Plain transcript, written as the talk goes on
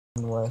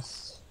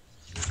West.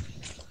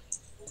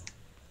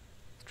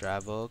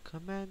 Travel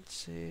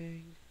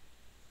commencing.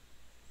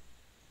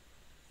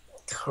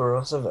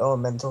 Corrosive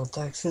elemental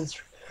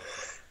toxins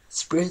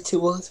spread to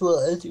multiple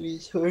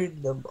enemies,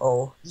 hurting them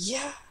all.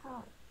 Yeah!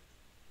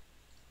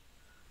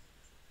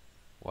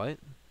 What?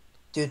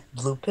 Dude,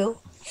 blue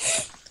pill?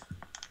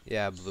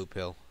 Yeah, blue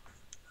pill.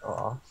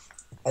 Aw.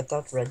 I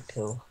thought red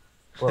pill.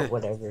 But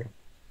whatever.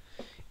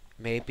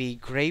 Maybe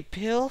gray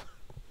pill?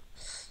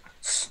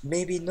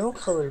 Maybe no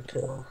color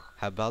pill.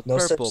 How about No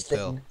purple such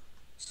pill? thing.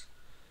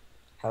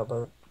 How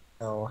about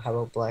no? How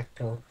about black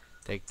pill?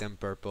 Take them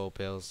purple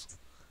pills.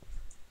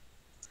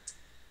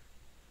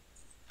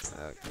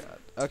 Oh god.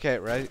 Okay,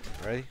 ready?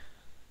 Ready?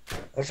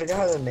 I forgot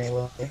how to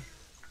melee. I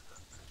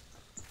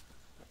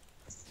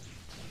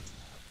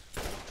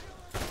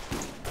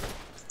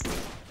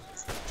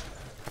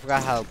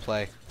forgot how to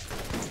play.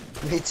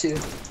 Me too.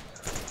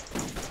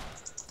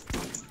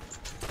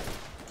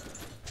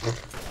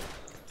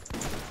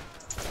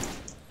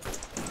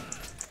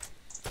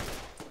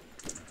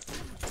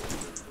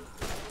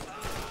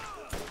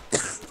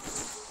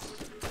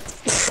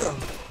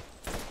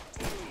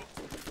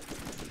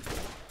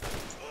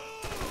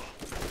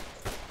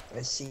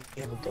 I see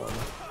you have a gun.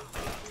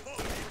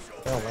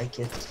 I don't like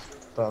it,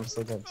 but I'm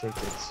still gonna take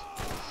it.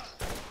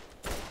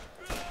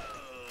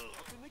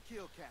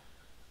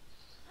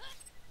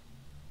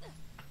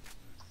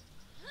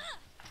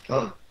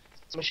 Oh,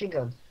 it's a machine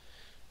gun.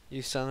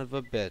 You son of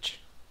a bitch.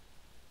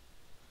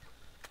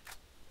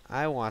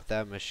 I want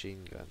that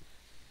machine gun.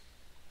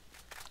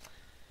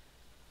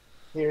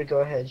 Here, go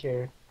ahead.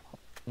 Here,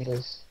 need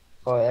this.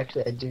 Oh,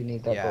 actually, I do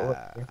need that, but Yeah.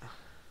 whatever.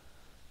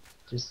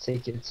 Just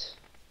take it.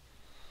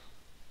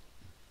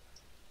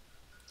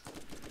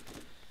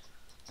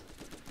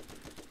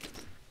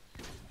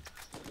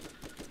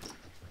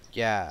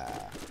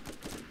 Yeah.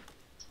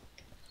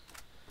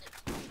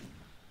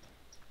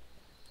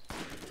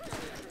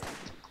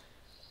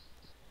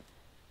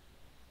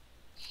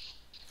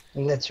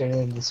 I'm gonna turn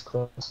in this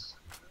quest.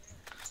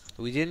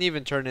 We didn't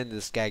even turn in the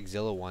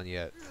Skagzilla one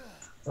yet.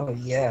 Oh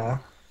yeah.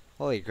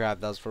 Holy crap,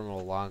 that was from a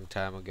long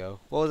time ago.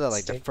 What was that,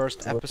 like the Stay first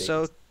with it.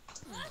 episode?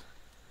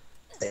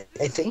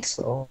 I think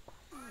so.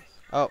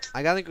 Oh,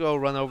 I gotta go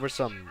run over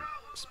some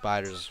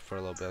spiders for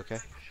a little bit, okay?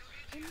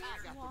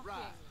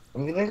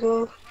 I'm gonna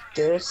go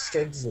get a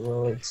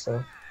Skagzilla and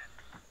stuff.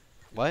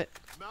 What?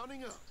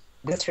 I'm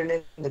gonna turn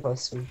in the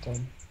quest we've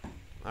done.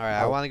 Alright,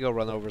 I Oh, wanna go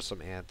run over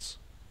some ants.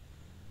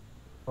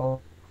 oh,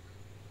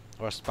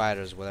 Or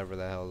spiders, whatever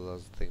the hell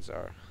those things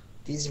are.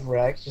 these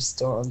racks just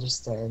don't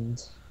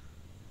understand.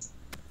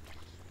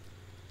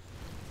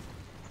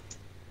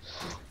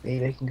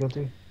 Maybe I can go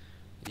through.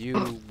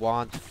 You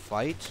want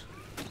fight?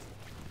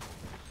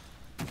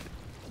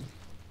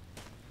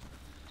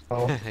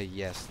 Oh,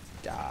 Yes,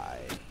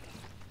 die.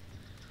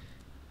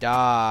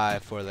 Die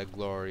for the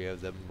glory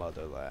of the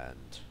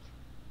motherland.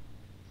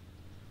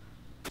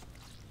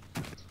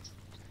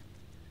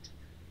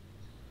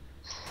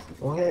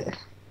 what?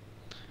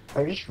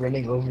 I'm just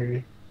running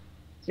over.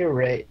 You're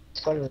right.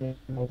 It's fun running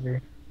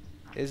over.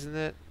 Isn't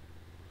it?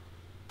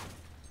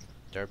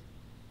 Derp.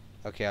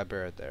 Okay, I'll be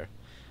right there.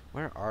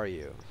 Where are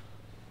you?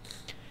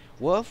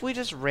 What if we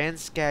just ran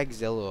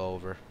Skagzilla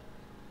over?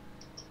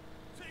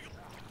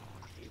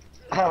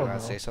 I You don't wanna know.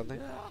 say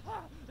something?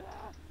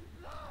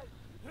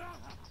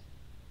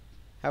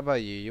 How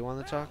about you? You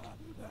wanna talk?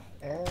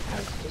 I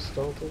just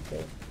don't think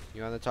it.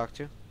 You wanna talk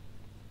too?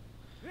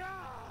 You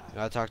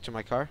wanna talk to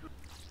my car?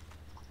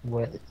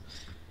 What?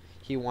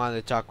 He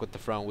wanted to talk with the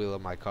front wheel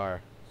of my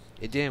car.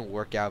 It didn't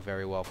work out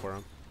very well for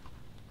him.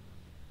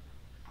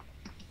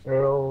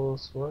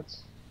 Earl's what?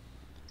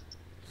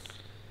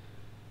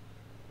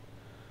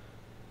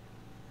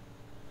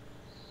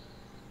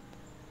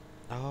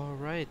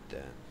 Alright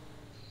then.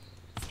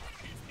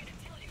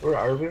 Where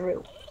are we right?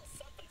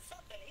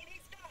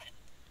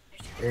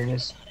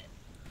 Ernest.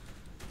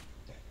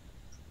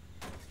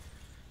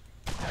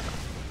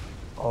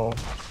 Oh.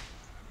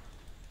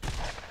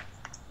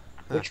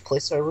 Which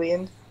place are we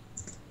in?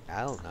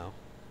 I don't know.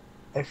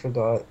 I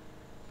forgot.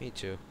 Me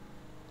too.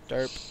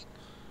 Derp.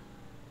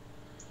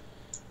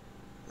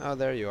 Oh,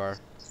 there you are.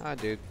 Hi,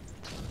 dude.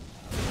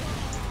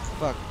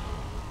 Fuck.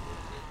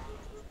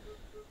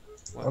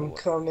 I'm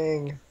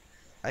coming.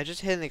 I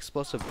just hit an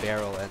explosive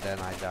barrel and then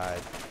I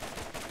died.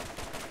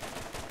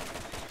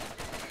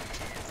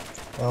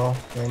 Oh,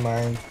 never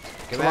mind.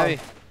 Come Come at on. me.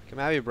 Come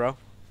at me, bro.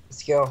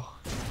 Let's go.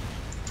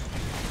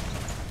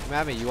 Come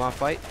at me. You want to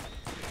fight?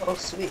 Oh,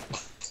 sweet.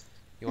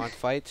 You want to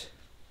fight?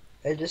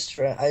 I just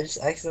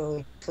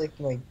accidentally clicked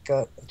my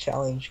gut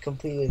challenge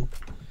completed.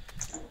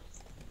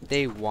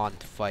 They want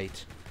to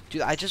fight.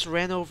 Dude, I just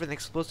ran over an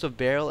explosive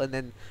barrel and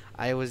then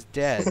I was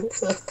dead.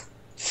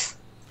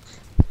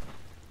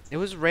 It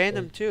was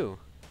random too.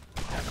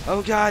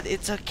 Oh god,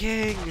 it's a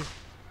king!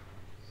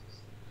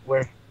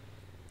 Where?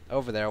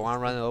 Over there. Want to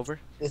run it over?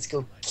 Let's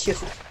go kill.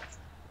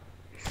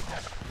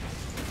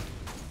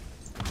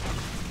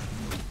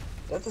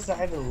 That does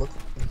not even look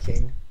like a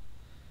king.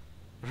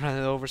 Run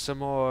it over some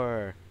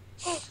more.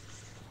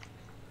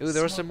 Ooh,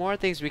 there were some more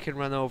things we can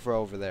run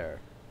over there.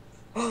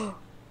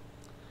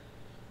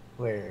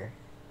 Where?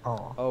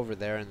 Oh. Over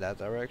there in that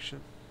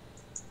direction.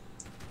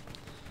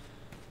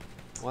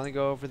 Want to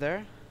go over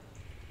there?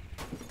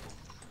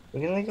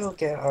 We're gonna go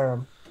get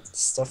our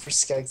stuff for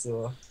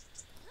Skagzilla.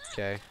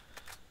 Okay.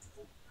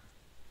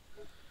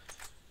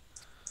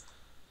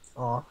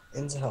 Oh,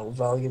 into hell,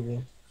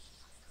 Valkyrie.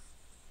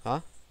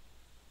 Huh?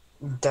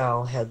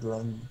 Dow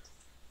Headland.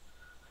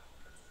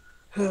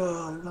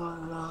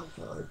 Oh,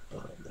 no.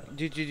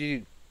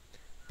 Dude.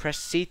 Press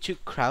C to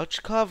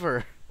crouch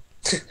cover.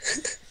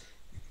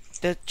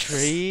 The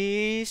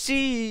tree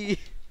sees.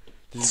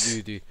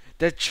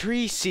 The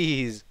tree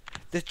sees.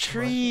 The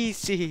tree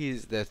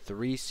sees. The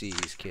three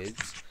C's,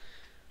 kids.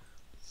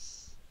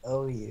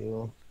 Oh,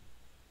 you.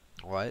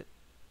 What?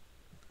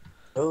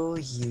 Oh,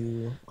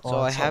 you. So Oh,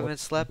 I it's not haven't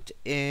slept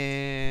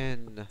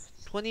in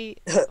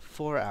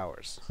 24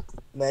 hours.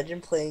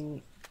 Imagine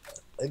playing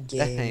a That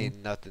game.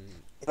 ain't nothing.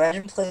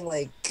 Imagine playing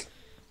like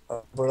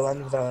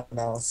Borderlands without a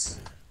mouse.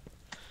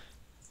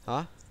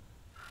 Huh?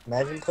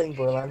 Imagine playing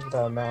Borderlands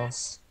without a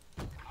mouse.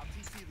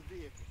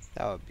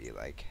 That would be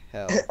like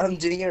hell. I'm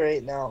doing it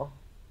right now.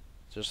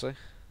 Seriously?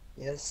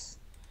 Yes.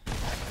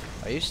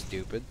 Are you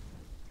stupid?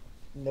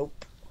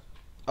 Nope.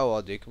 Oh,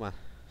 well, dude, come on.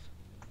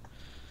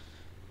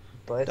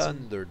 But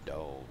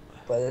Thunderdome.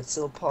 it's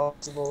still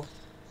possible.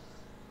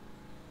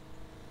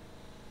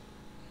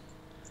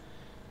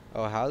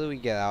 Oh, how do we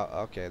get out?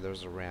 Okay,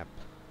 there's a ramp.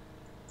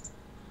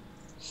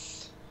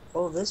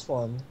 Oh, this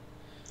one.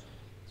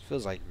 It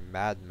feels like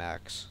Mad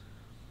Max.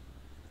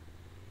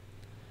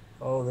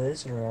 Oh,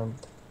 there's a ramp.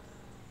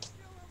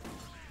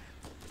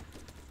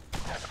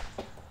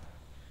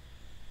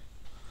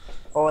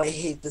 Oh, I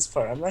hate this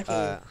part. I'm not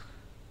getting.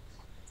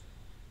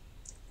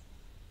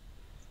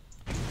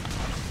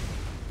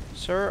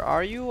 Sir,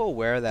 are you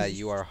aware that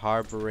you are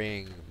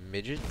harboring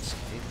midgets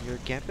in your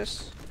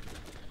campus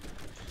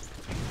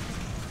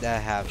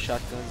that have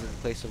shotguns in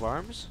place of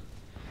arms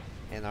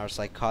and are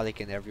psychotic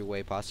in every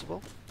way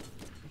possible?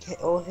 Okay,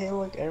 oh, hey,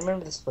 look, I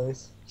remember this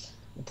place.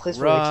 The place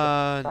where we kept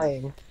Run!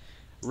 dying.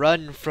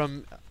 Run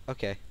from...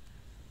 Okay.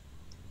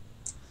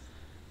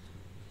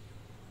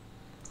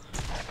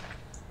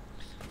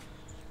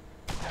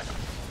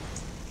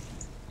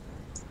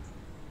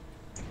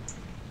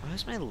 Why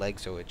is my leg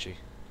so itchy?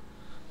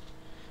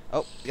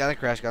 Oh, gotta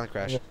crash.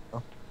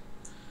 Oh,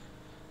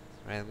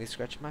 Randomly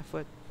scratching my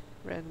foot.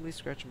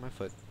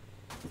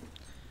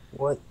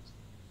 what?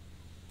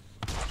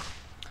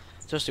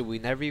 Seriously, we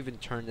never even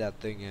turned that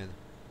thing in.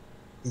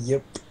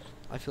 Yep.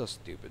 I feel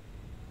stupid.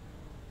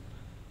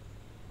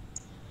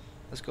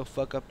 Let's go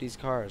fuck up these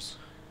cars.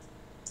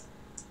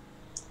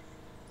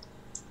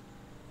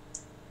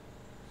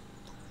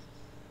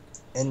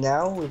 And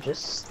now we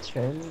just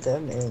turn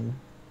them in.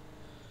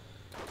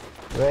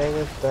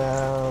 Right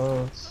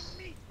about.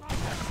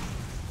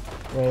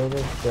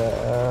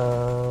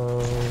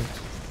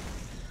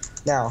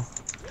 Now.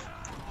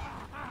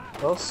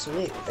 Oh,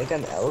 sweet. I got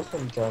an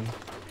elephant gun.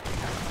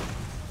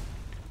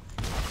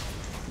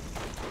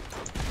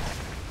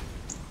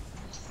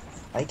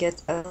 I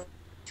get a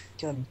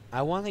gun.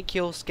 I want to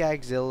kill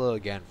Skagzilla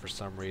again for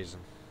some reason.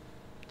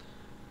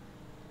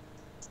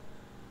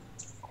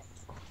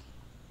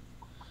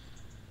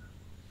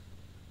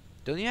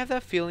 Don't you have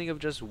that feeling of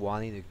just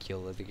wanting to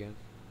kill it again?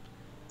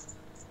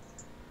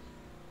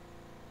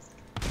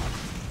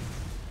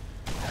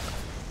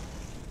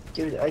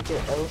 Dude, I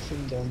get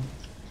elephant gun.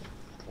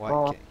 What?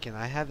 Oh. Can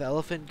I have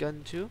elephant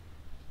gun too?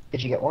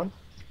 Did you get one?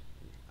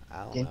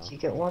 I don't Didn't know. you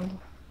get one?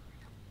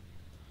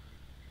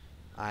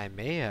 I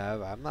may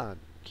have. I'm not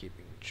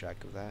keeping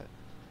track of that.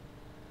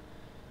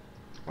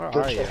 Where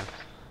Go are check.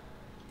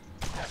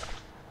 you?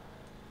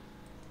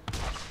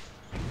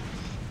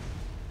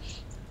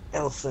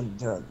 Elephant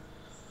gun.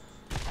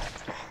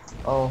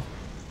 Oh.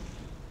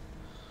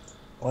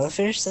 Wanna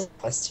finish the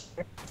quest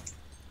here?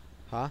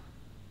 Huh?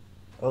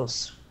 Oh,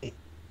 sweet.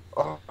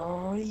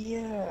 Oh,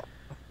 yeah.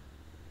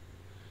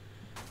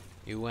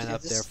 You went Dude,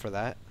 up there for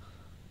that?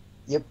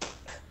 Yep.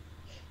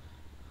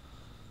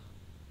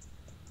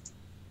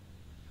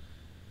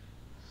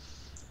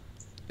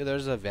 Yeah,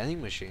 there's a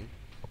vending machine.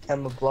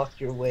 I'ma block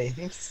your way.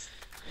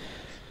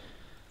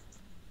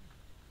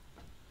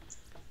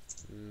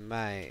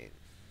 Mine.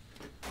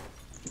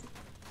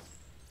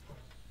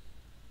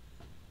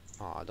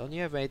 Aw, don't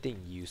you have anything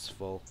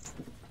useful?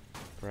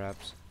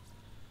 Perhaps?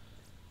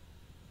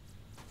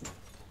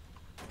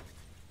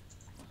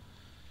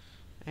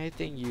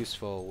 Anything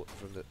useful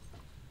from the...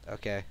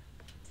 Okay.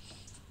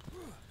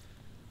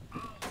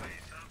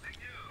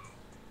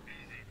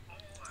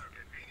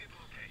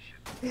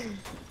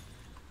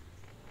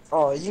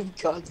 Oh, you've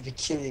got to be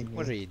kidding me.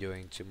 What are you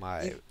doing to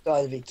my... You've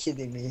got to be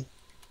kidding me.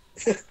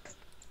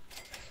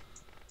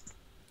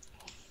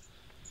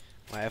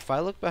 Well, if I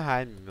look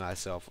behind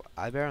myself,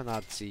 I better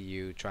not see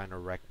you trying to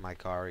wreck my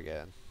car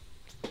again.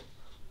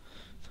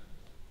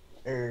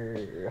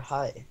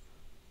 Hi.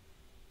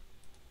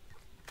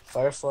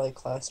 Firefly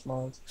class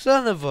mod.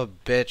 Son of a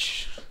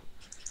bitch.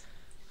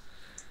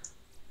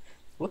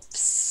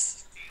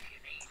 Whoops.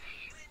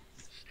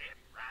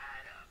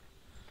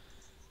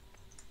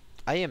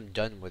 I am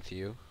done with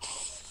you.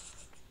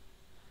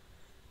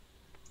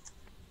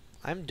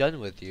 I'm done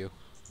with you.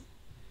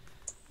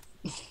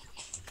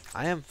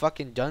 I am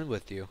fucking done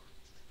with you.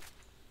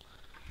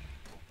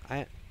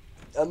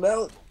 I'm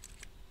out.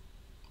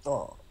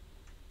 Oh.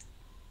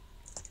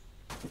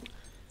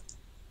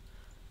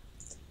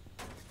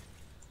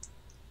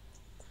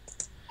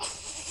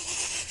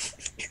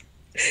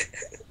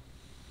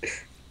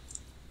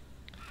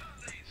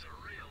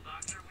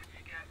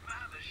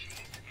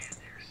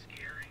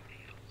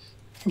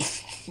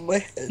 My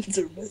hands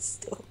are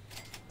messed up.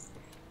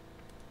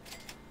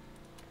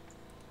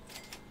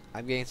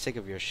 I'm getting sick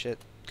of your shit,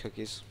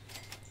 Cookies.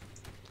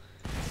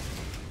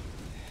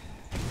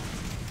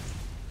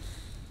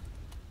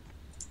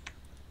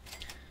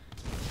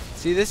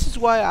 See, this is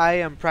why I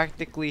am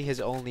practically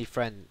his only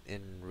friend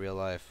in real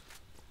life.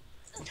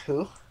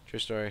 Who? True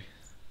story.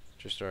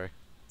 True story.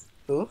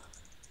 Who?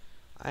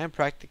 I am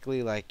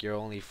practically like your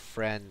only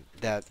friend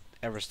that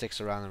ever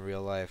sticks around in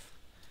real life.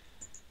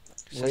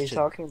 What are you Such a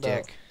talking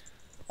about? dick.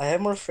 I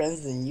have more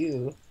friends than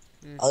you.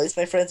 Mm. At least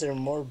my friends are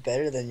more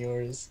better than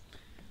yours.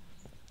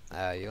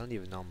 You don't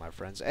even know my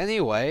friends.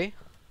 Anyway,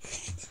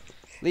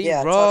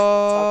 Yeah,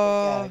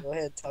 Leroy. go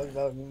ahead, talk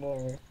about me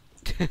more.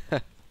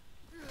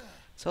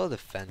 So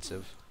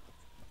defensive.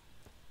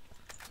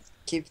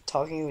 Keep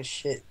talking with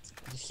shit.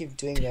 Just keep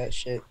doing that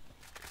shit.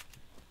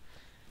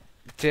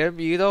 Tim,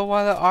 you don't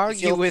want to You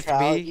argue feel with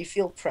proud? me. You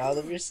feel proud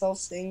of yourself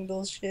saying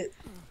those shit?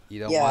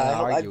 You don't Yeah, want to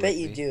I argue bet with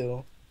you me.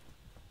 do.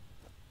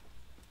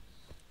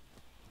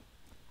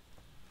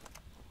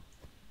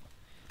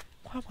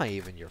 Why am I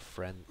even your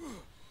friend?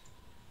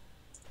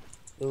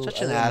 Ooh,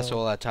 Such I an don't know.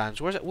 asshole at times.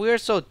 We're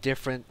so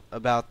different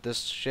about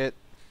this shit.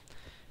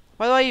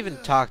 Why do I even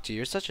talk to you?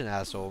 You're such an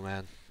asshole,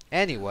 man.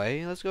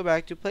 Anyway, let's go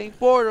back to playing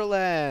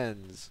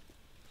Borderlands.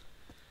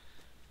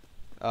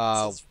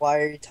 Since why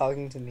are you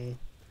talking to me?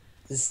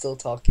 Is still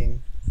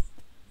talking.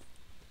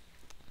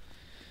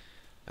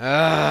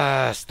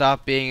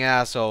 Stop being an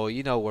asshole.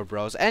 You know we're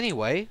bros.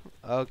 Anyway,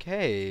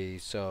 okay.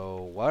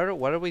 So what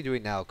are we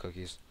doing now,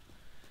 Cookies?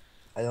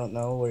 I don't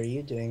know. What are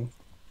you doing?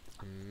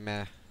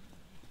 Meh.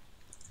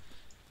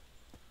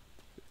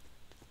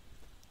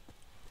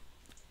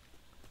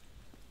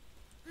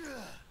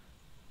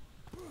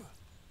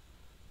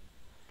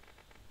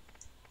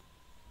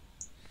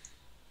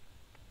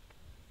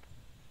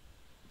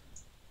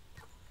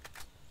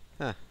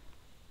 Huh.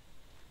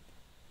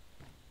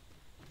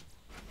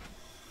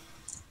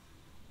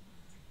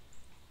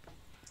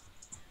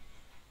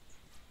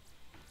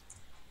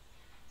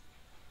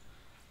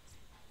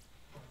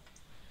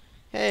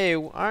 Hey,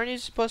 aren't you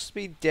supposed to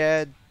be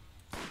dead?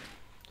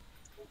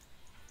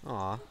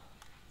 Aw.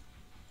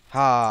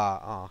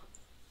 Ha.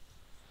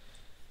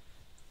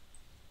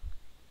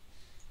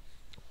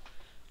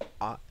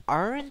 Aw.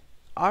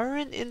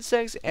 Aren't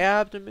insects'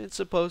 abdomens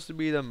supposed to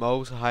be the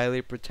most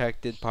highly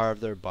protected part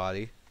of their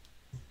body?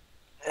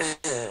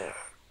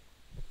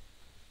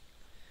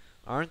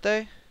 Aren't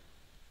they?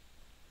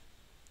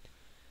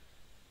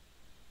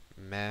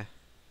 Meh.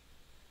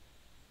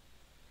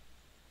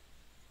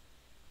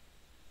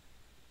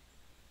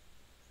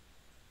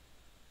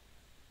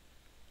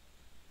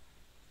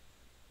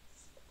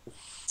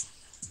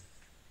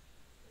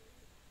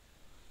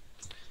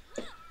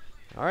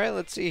 Alright,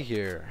 let's see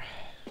here.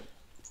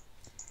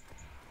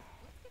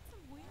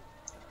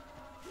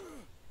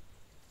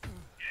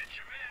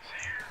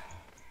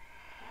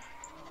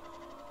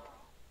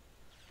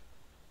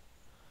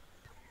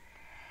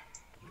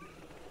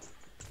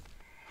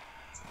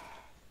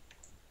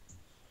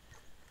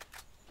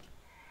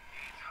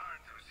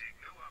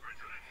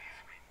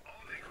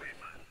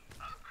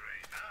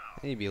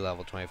 I need to be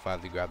level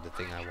 25 to grab the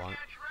thing I want.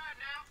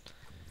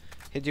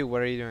 Hey dude,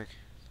 what are you doing?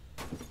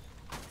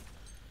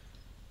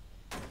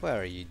 What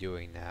are you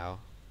doing now?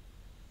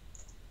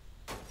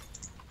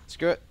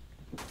 Screw it.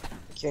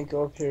 Can't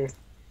go up here.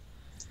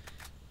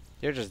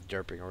 You're just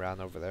derping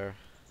around over there.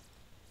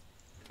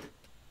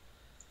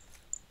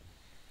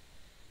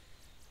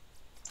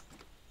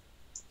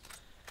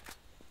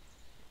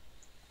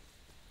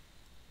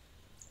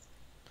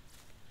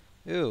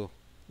 Ooh.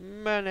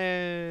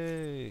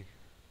 Money!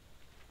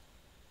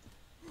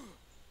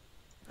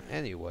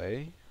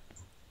 Anyway.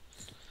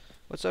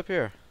 What's up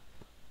here?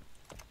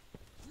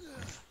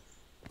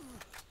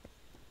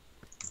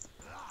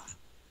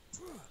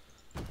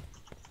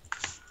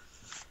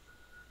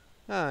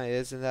 Ah,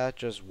 isn't that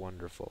just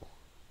wonderful?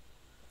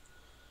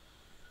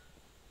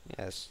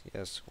 Yes,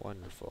 yes,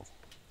 wonderful.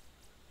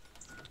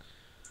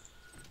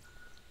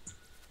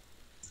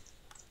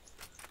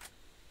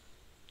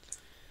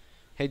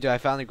 Hey dude, I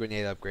found a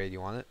grenade upgrade.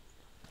 You want it?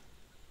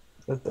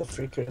 What the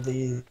freak are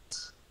these?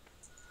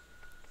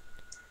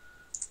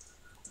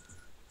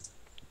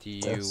 Do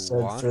you That's said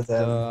want for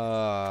them.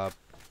 the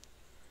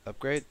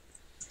upgrade?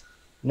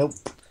 Nope.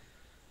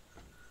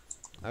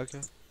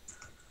 Okay.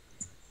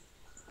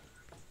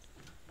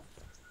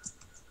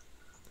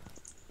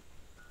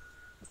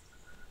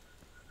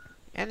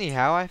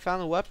 Anyhow, I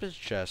found a weapons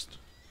chest.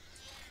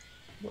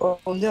 Oh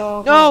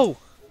no. No!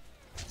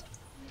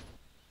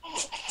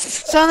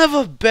 Son of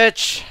a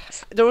bitch!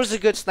 There was a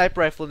good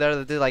sniper rifle there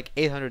that did like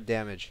 800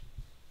 damage.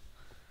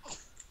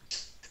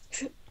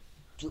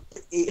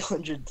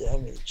 800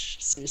 damage.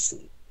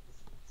 Seriously.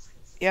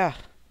 Yeah,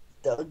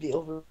 That would be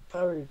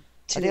overpowered.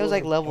 I Too think it was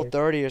like level overpowered.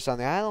 30 or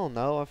something. I don't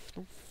know.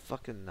 Don't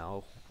fucking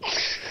know.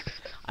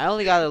 I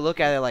only got to look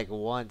at it like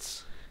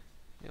once.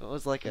 It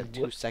was like a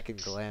What?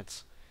 2-second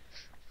glance.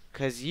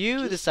 Cause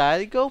you Just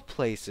decided to go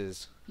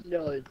places.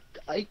 no.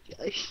 I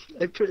I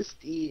I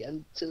pressed E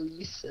until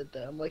you said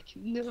that. I'm like,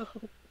 no.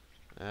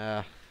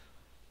 Uh,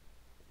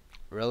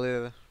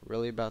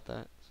 really about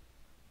that?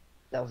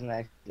 That was an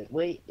accident.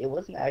 Wait, it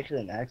wasn't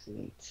actually an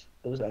accident.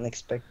 It was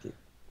unexpected.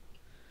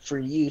 For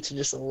you to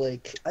just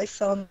like, I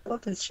found a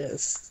weapon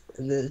chest,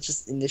 and then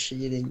just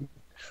initiating,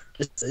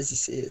 just as you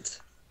see it.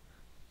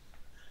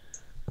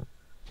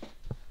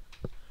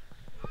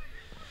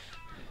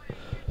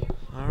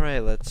 All right,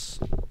 let's.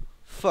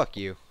 Fuck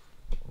you.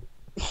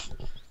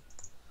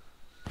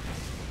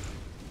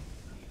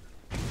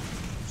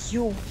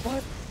 You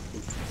what?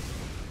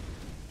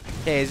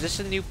 Hey, is this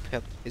a new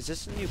Is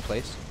this a new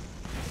place?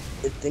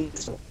 I think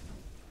so.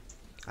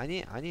 I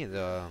need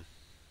I'll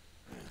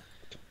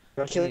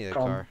I kill need a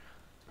Crom, car.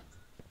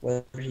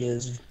 whatever he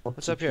is.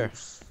 What's up here?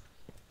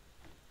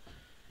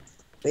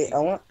 Wait, I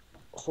want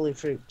holy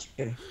fruit.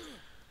 Okay.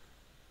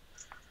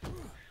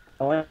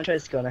 I want to try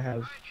this gun I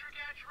have.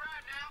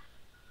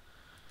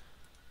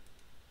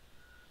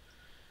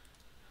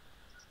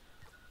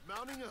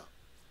 Mounting up.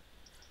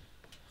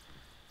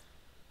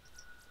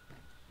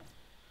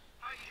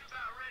 Are you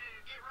about ready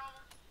to get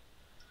rolling?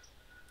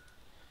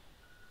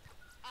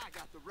 I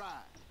got the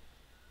ride.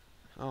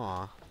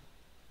 Aw.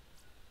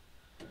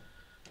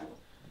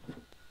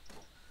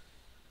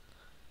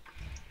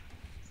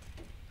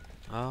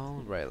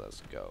 All right,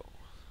 let's go.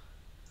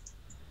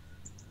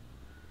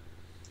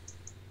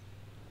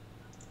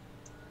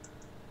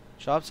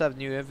 Shops have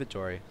new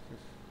inventory.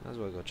 Might as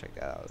well go check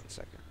that out in a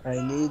second.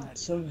 I need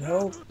some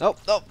help. Nope,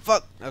 nope,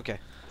 fuck. Okay.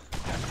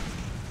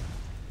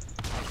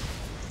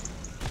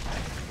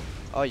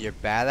 Oh, you're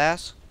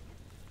badass?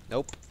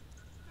 Nope.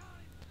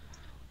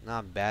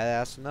 Not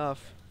badass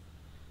enough.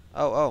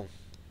 Oh, oh.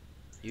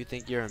 You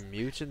think you're a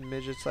mutant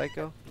midget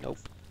psycho? Nope.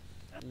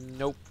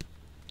 Nope.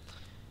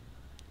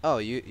 Oh,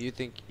 you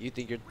think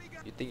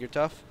you're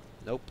tough?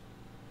 Nope.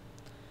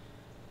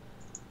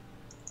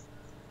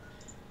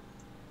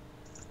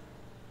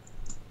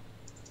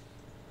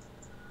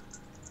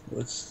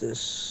 What's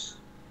this?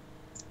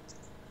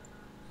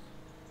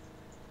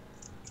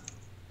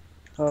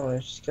 Oh, I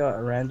just got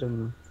a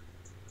random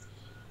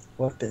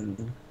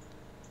weapon.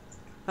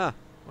 Huh.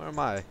 Where am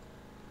I?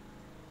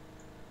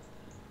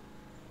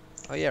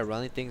 Oh yeah,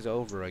 running things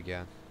over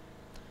again.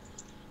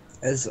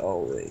 As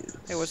always.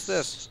 Hey, what's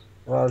this?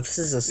 Wow, this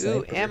is a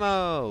Ooh, sniper.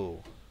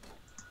 ammo!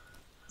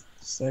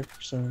 Sniper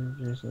for some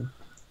reason.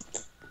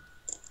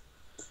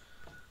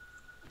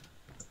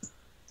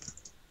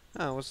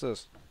 Oh, what's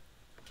this?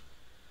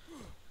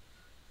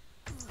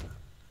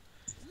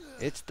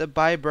 It's the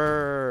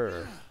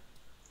Biber!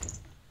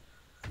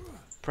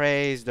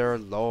 Praise their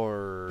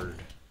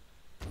Lord.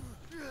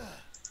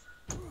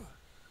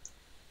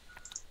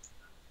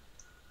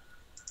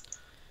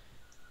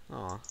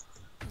 Aw.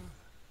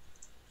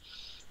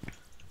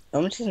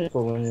 I'm just gonna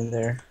go in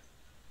there.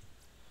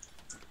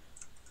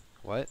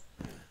 What?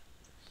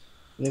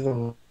 I'm gonna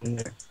go in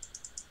there.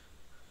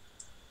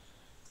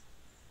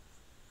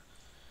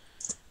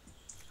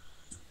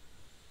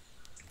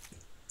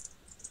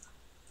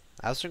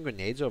 I have some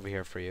grenades over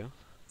here for you.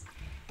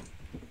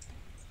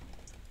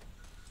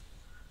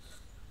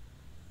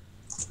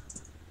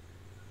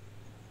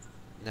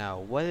 Now,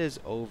 what is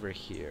over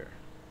here?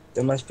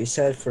 That must be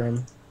sad for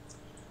him.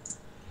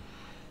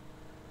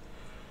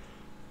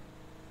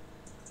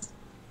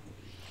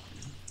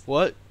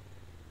 What?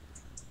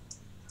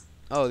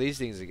 Oh, these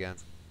things again.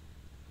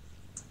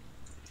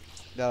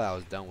 Thought I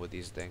was done with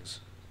these things.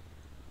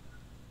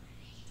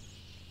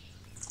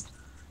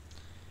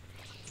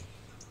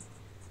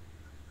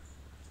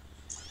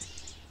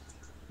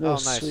 No, Oh,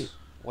 nice. sweet.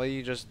 Well,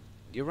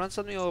 you run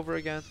something over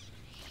again?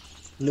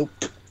 Nope.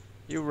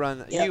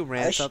 Yeah, You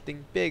ran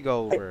something big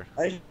over.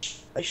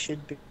 I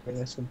should be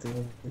bringing something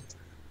over.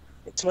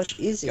 It's much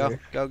Go, easier.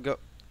 go, go.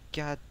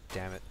 God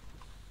damn it.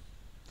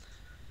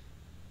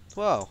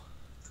 Whoa.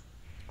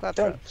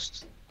 Don't.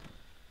 Claptraps.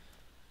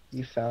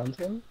 You found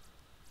him?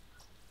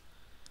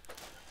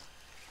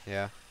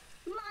 Yeah.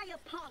 My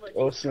apologies,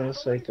 Oh, it's not a traveler,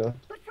 psycho.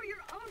 but for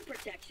your own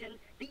protection,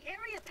 the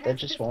area That past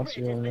just this wants bridge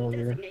you has on been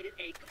over. designated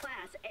a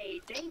Class A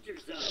danger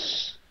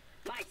zone.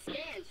 My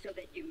scan so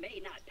that you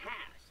may not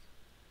pass.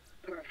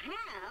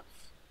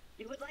 Perhaps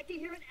you would like to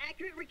hear an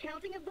accurate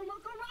recounting of the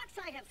local rocks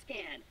I have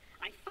scanned.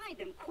 I find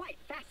them quite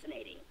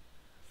fascinating.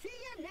 See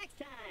you next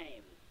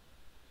time.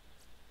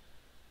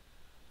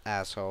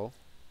 Asshole.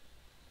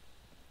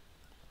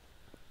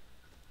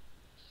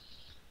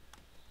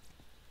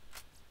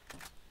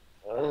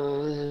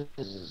 I'm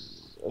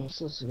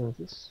supposed to go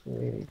this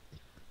way.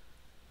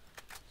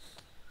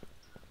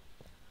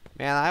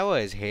 Man, I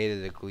always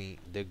hated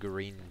the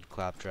green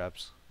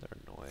claptraps. They're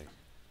annoying.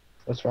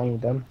 What's wrong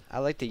with them? I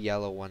like the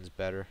yellow ones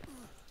better.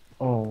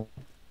 Oh,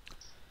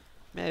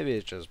 Maybe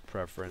it's just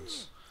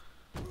preference.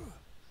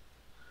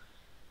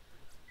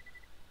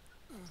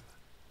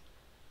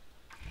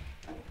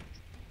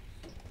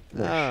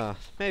 bush.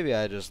 Maybe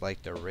I just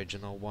like the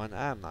original one.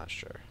 I'm not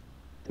sure.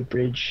 The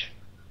bridge.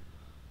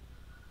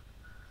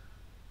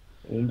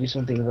 We can do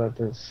something about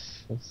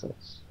this. What's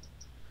this?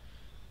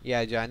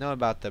 Yeah, I know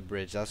about the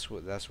bridge. That's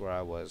where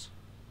I was.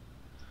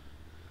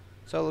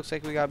 So it looks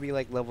like we gotta be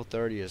like level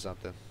 30 or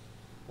something.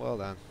 Well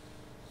done.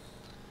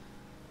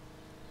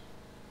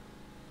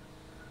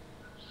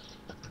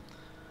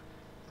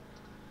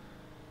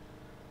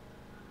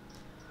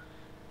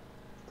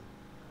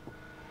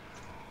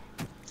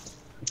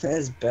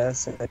 That's bad.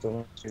 So I don't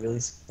want to really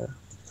sad.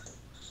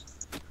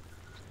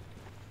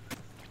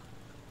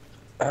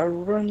 I'll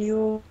run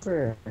you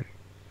over.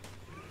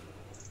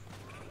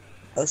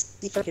 I'll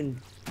see if I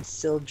can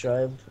still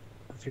drive.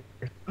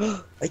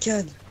 I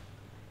can.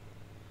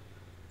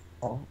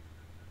 Oh.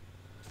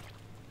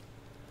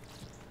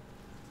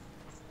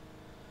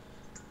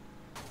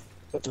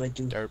 What do I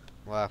do? Derp.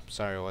 Well,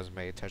 sorry, I wasn't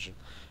paying attention.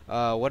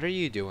 What are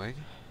you doing?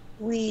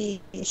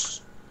 Wee.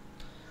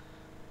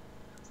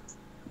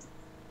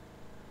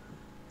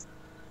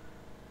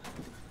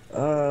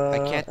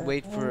 I can't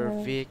wait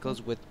for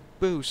vehicles with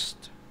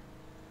boost.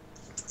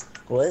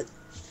 What?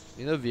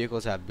 You know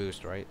vehicles have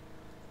boost, right?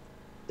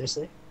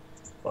 Seriously?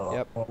 Well,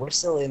 Yep. we're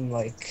still in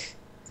like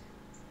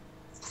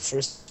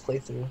first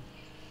playthrough.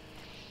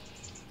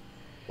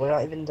 We're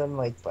not even done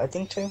like I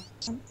think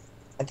 20%.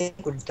 I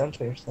think we're done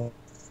 20%.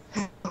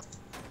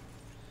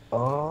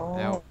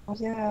 Now, Oh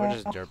we're yeah.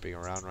 just derping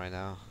around right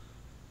now.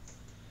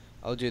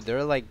 Oh, dude, there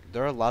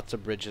are lots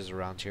of bridges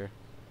around here.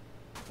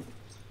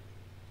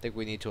 I think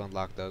we need to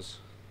unlock those.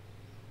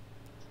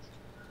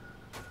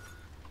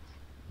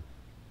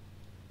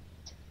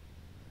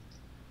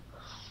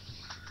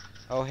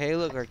 Oh, hey,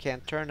 look, I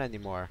can't turn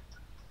anymore.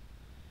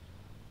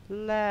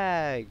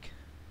 Lag.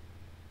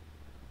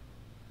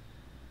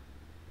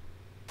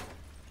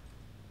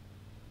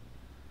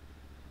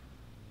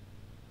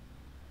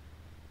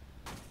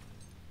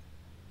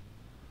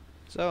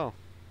 So,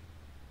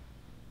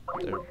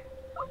 derp,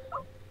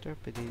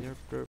 derpity derp derp.